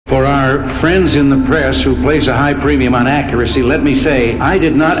For our friends in the press who place a high premium on accuracy, let me say, I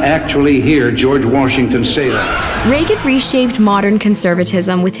did not actually hear George Washington say that. Reagan reshaped modern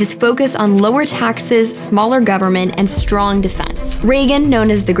conservatism with his focus on lower taxes, smaller government, and strong defense. Reagan, known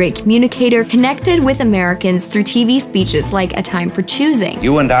as the Great Communicator, connected with Americans through TV speeches like A Time for Choosing.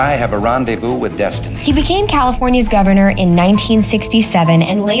 You and I have a rendezvous with destiny. He became California's governor in 1967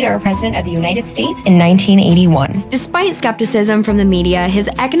 and later President of the United States in 1981. Despite skepticism from the media, his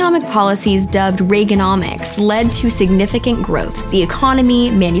economic policies, dubbed Reaganomics, led to significant growth. The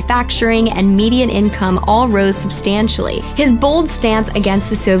economy, manufacturing, and median income all rose substantially. His bold stance against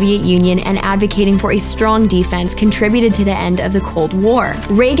the Soviet Union and advocating for a strong defense contributed to the end of the Cold War.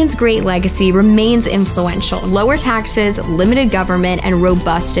 Reagan's great legacy remains influential: lower taxes, limited government, and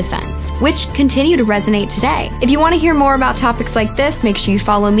robust defense, which continue to resonate today. If you want to hear more about topics like this, make sure you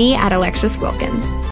follow me at Alexis Wilkins.